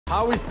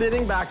How are we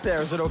sitting back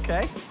there? Is it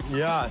okay?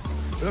 Yeah,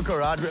 look all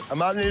right. I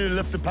might need to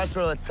lift the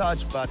paddle a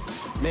touch, but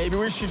maybe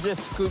we should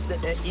just scoop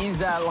ease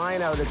that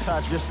line out a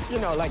touch, just, you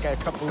know, like a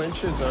couple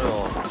inches or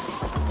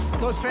so.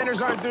 Those fenders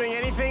aren't doing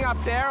anything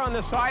up there on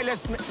the side.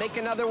 Let's make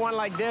another one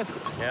like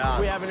this. Yeah. If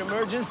we have an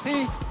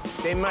emergency,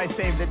 they might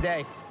save the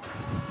day.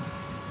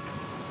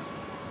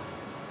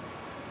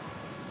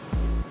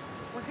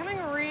 We're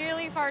coming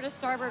really far to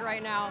starboard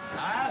right now.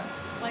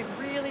 Like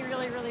really,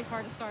 really, really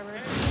far to starboard.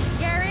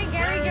 Gary.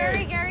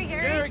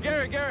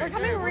 We're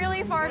coming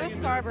really far to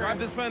starboard. Grab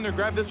this fender,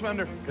 grab this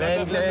fender.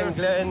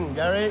 Glenn,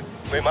 Gary.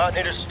 We might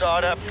need to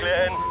start up,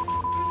 Glenn.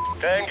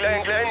 Glenn,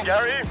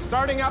 Gary.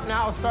 Starting up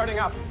now, starting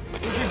up.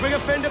 Did you bring a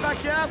fender back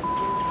here?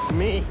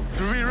 Me.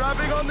 So we're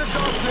rubbing on the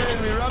dock,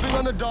 Glenn. We're rubbing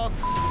on the dock.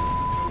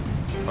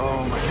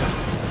 Oh, my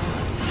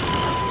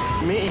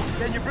God. Me.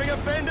 Can you bring a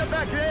fender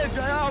back here,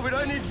 JR? We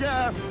don't need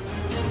here.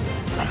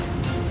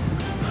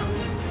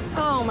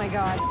 Oh my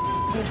God.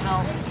 Need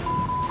help.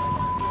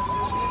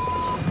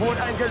 Port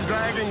anchor's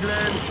dragging,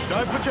 Glenn.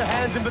 Don't put your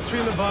hands in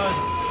between the boat.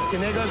 Okay,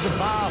 there goes the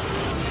bow.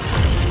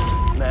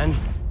 Man.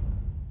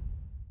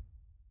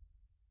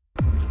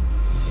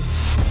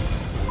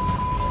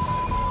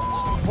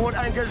 Port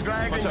anchor's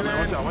dragging, Watch out,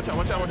 man. Glenn. Watch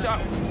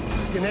out.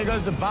 Okay, there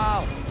goes the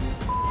bow.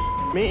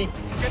 Me.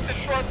 Get the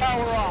shore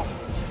power off.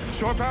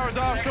 Shore power's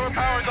off, shore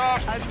power's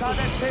off. And tie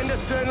that tender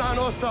stern line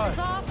also. It's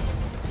off.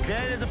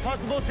 Glenn, is it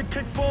possible to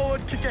kick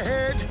forward, kick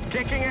ahead?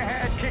 Kicking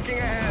ahead.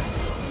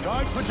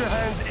 Don't put your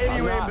hands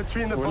anywhere in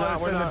between the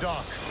boat and the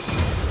dock.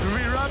 So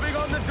we're rubbing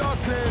on the dock,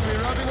 Glenn.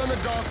 We're rubbing on the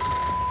dock.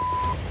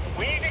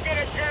 We need to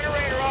get a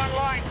generator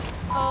online.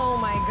 Oh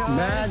my God.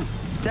 Man,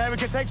 okay, we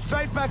can take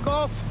straight back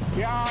off.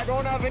 Yeah, I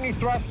don't have any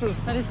thrusters.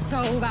 That is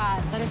so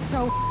bad. That is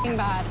so f***ing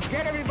bad.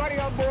 Get everybody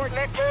on board.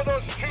 Let go of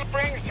those 2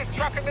 springs. Just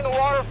chuck them in the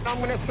water. I'm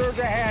going to surge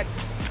ahead.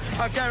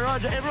 Okay,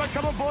 Roger. Everyone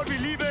come on board. We're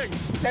leaving.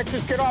 Let's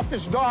just get off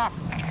this dock.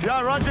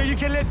 Yeah, Roger, you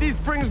can let these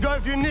springs go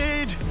if you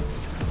need.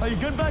 Are you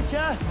good back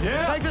here?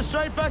 Yeah. Take us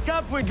straight back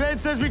up. When Glenn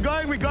says we're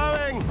going, we're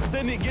going.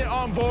 Sydney, get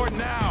on board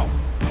now.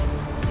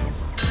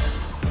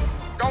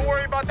 Don't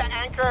worry about the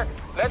anchor.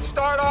 Let's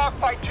start off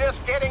by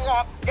just getting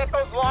off. Get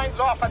those lines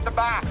off at the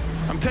back.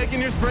 I'm taking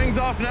your springs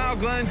off now,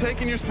 Glenn.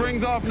 Taking your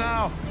springs off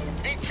now.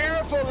 Be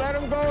careful. Let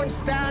them go and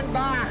stand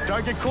back.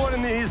 Don't get caught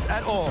in these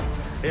at all.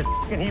 There's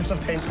heaps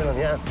of tension on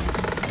here.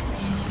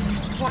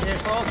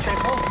 Careful.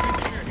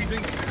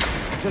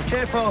 Just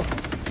careful.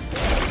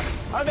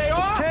 Are they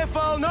off?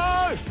 Careful,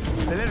 no!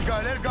 Let it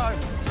go.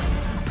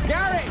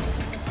 Gary,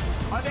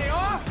 are they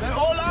off? They're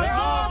all out. They're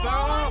off. they're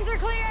All off. lines are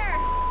clear.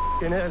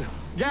 Inhale.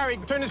 Gary,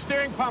 turn the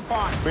steering pump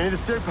on. We need to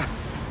steer back.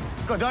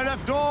 We don't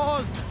have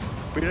doors.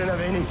 We don't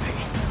have anything.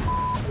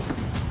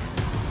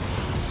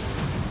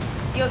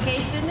 You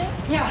okay, Sydney?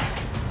 Yeah.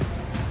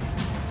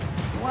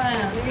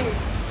 Wow.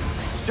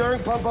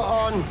 Steering pumper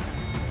on.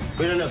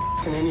 We don't have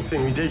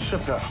anything. We did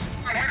ship now.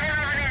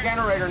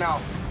 Generator now.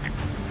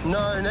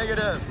 No,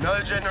 negative. No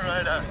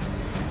generator.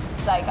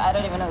 It's like, I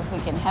don't even know if we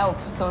can help,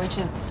 so it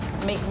just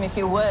makes me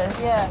feel worse.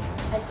 Yeah.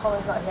 And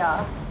Colin's not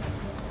here.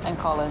 And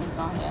Colin's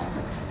not here.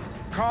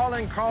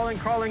 Calling,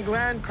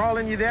 Glenn.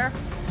 Colin, you there?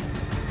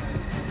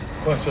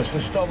 What's this?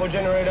 The starboard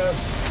generator?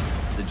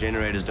 The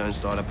generators don't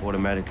start up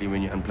automatically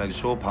when you unplug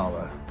shore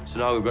power. So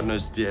now we've got no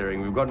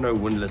steering, we've got no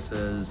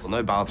windlasses,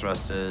 no bow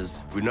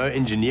thrusters, with no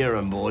engineer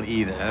on board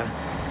either.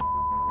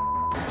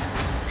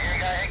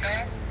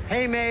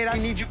 Hey, mate, I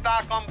need you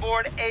back on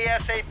board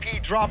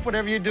ASAP. Drop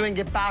whatever you're doing,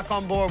 get back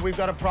on board. We've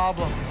got a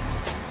problem.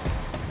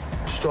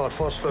 Start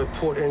fast flow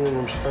port engine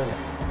and spin.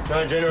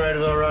 No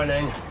generators are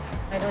running.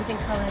 I don't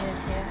think Colin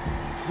is here.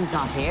 He's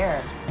not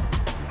here.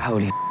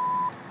 Holy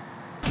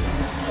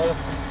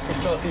let's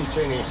start these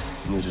genies.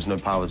 There's just no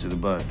power to the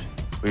boat.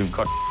 We've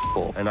got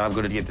and I've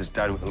got to get this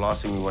done. The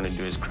last thing we want to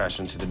do is crash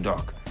into the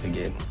dock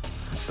again.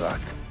 It's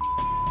like...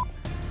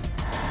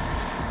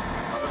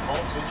 Another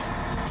voltage.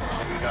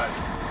 Here we go.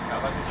 How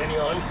about the Jenny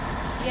on?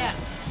 Yeah.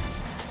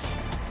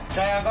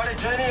 Okay, I've got a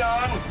Jenny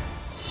on.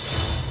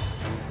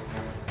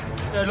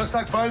 Yeah, it looks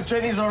like both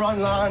Jennies are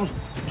online.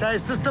 Okay,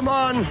 system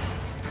on.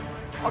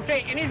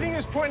 Okay, anything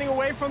that's pointing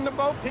away from the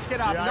boat, pick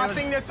it up. Yeah,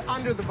 Nothing that's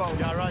under the boat.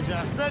 Yeah,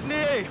 Roger.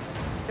 Sydney,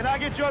 can I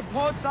get you on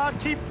port side?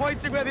 Keep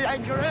pointing where the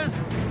anchor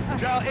is.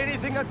 Joe,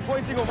 anything that's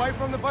pointing away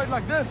from the boat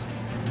like this,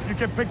 you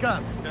can pick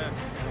up. Yeah.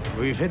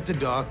 We've hit the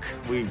dock.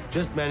 We've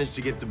just managed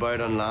to get the boat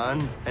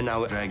online, and now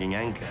we're dragging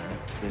anchor.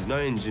 There's no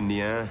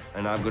engineer,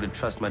 and I've got to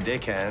trust my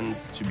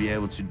deckhands to be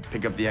able to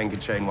pick up the anchor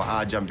chain while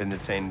I jump in the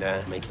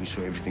tender, making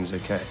sure everything's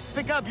okay.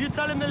 Pick up. You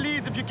tell him the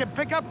leads. If you can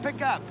pick up,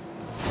 pick up.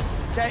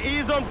 Okay,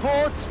 ease on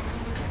port.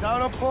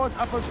 Down on port,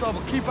 up on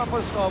starboard. Keep up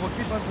on starboard,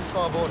 keep up on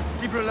starboard.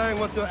 Keep relaying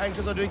what the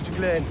anchors are doing to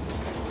Glenn.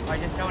 I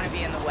just don't want to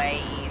be in the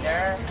way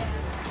either.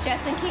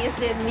 Just in case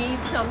they need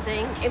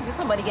something, if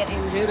somebody get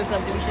injured or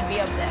something, we should be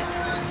up there.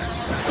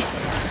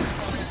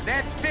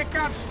 Let's pick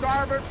up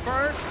starboard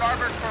first.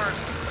 Starboard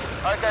first.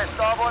 Okay,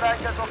 starboard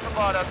anchors off the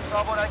bottom.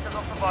 Starboard anchors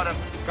off the bottom.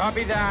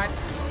 Copy that.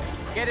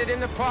 Get it in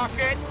the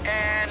pocket,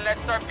 and let's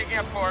start picking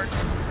up port.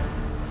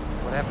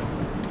 What happened?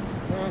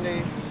 Turn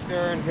the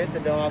stern, hit the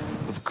dock.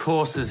 Of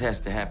course this has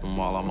to happen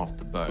while I'm off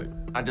the boat.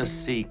 I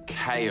just see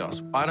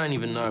chaos. I don't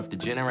even know if the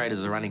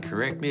generators are running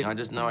correctly. I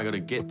just know I gotta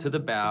get to the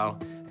bow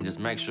and just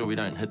make sure we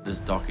don't hit this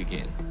dock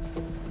again.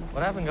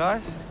 What happened,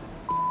 guys?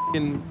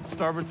 In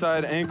starboard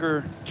side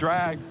anchor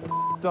dragged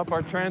up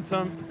our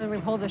transom. When we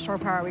pulled the shore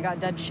power, we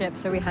got dead ship,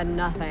 so we had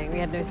nothing. We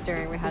had no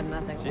steering, we had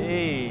nothing.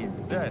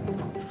 Jesus.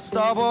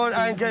 Starboard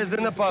anchor is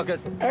in the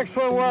pocket.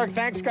 Excellent work.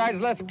 Thanks, guys.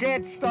 Let's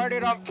get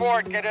started on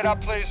port. Get it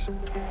up, please.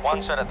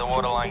 One shot at the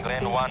waterline,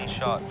 Glenn, one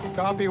shot.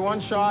 Copy, one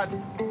shot.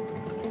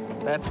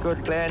 That's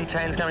good, Glenn.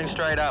 Chain's coming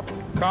straight up.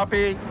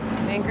 Copy.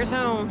 Anchor's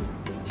home.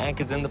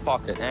 Anchor's in the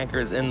pocket.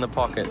 Anchor is in the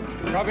pocket.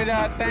 Copy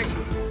that. Thanks.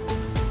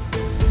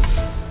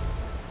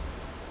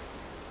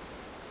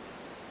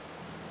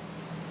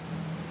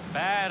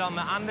 Bad on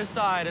the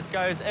underside. It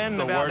goes in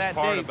The about worst that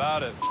part deep.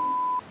 about it.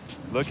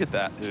 Look at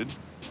that, dude.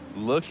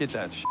 Look at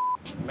that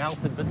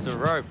Melted bits of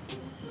rope.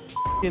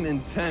 f***ing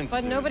intense,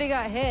 But dude. nobody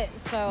got hit,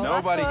 so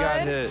Nobody that's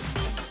got good. hit.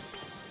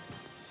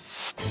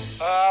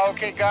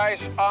 Okay,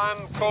 guys,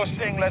 I'm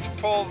coasting. Let's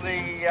pull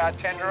the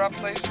tender up,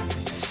 please.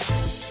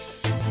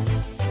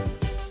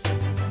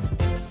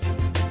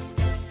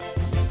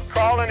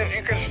 Colin, if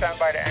you can stand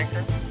by the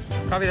anchor.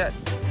 Copy that.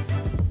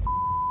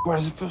 Why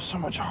does it feel so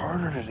much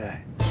harder today?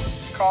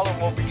 Colin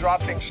will be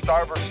dropping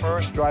starboard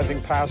first,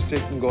 driving past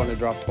it and going to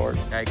drop port.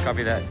 Okay,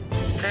 copy that.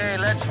 Okay,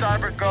 let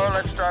starboard go,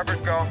 let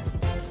starboard go.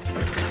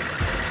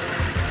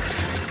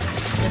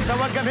 Can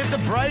someone come hit the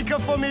breaker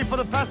for me for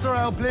the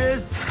passerelle,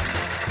 please?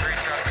 Three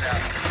starboard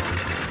out.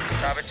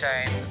 Starboard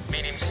chain,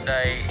 medium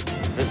stay.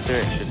 This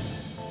direction.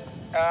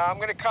 I'm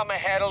gonna come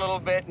ahead a little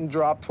bit and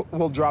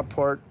we'll drop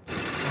port.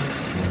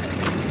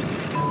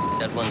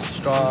 That one's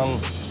strong.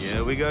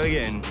 Here we go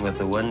again, with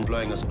the wind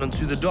blowing us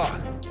onto the dock.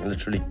 I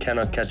literally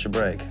cannot catch a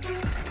break.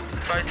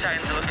 Both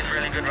chains are looking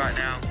really good right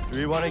now. Do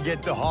we want to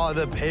get the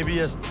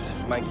heaviest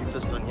monkey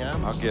fist on here?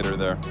 I'll get her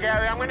there.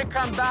 Gary, I'm gonna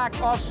come back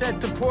offset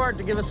to port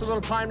to give us a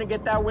little time to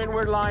get that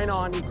windward line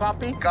on. You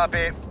copy?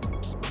 Copy.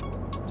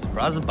 I'm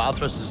surprised the bow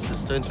thrusters, the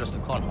stern thruster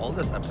can't hold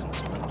us up in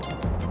this wind.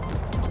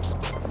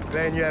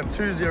 Glenn, you have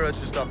 2-0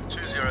 to stop.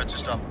 2-0 to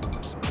stop.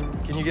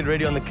 Can you get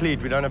ready on the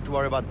cleat? We don't have to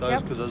worry about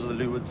those because those are the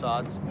leeward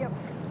sides. Yep.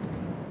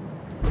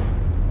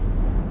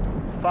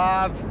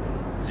 5,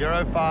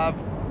 0, 5,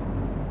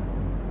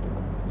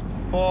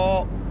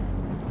 4.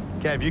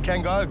 Okay, if you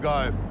can go,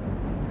 go.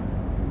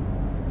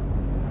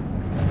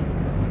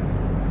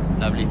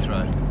 Lovely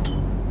throw.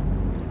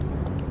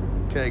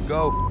 Okay,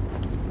 go.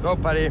 Go,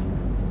 Paddy.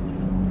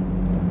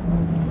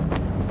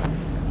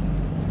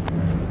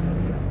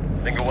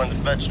 Finger one's a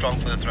bit strong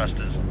for the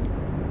thrusters.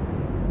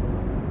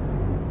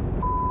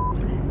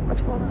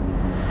 What's going on?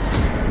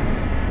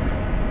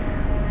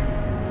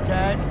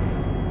 Okay.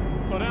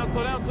 Slow down,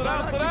 slow down, slow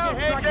down, slow down.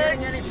 It's not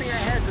getting anything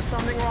ahead. There's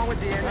something wrong with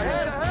the engine.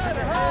 Ahead, ahead,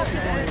 ahead.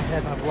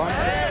 Ahead, I've lost it.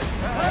 Ahead,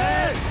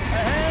 ahead,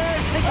 ahead,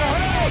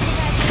 ahead.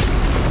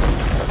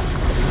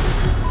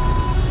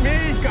 Me,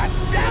 God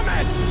damn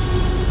it!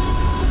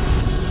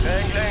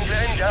 Glenn, Glenn,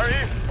 Glenn,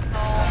 Gary.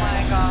 Oh my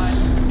God.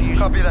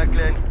 Copy that,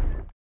 Glenn.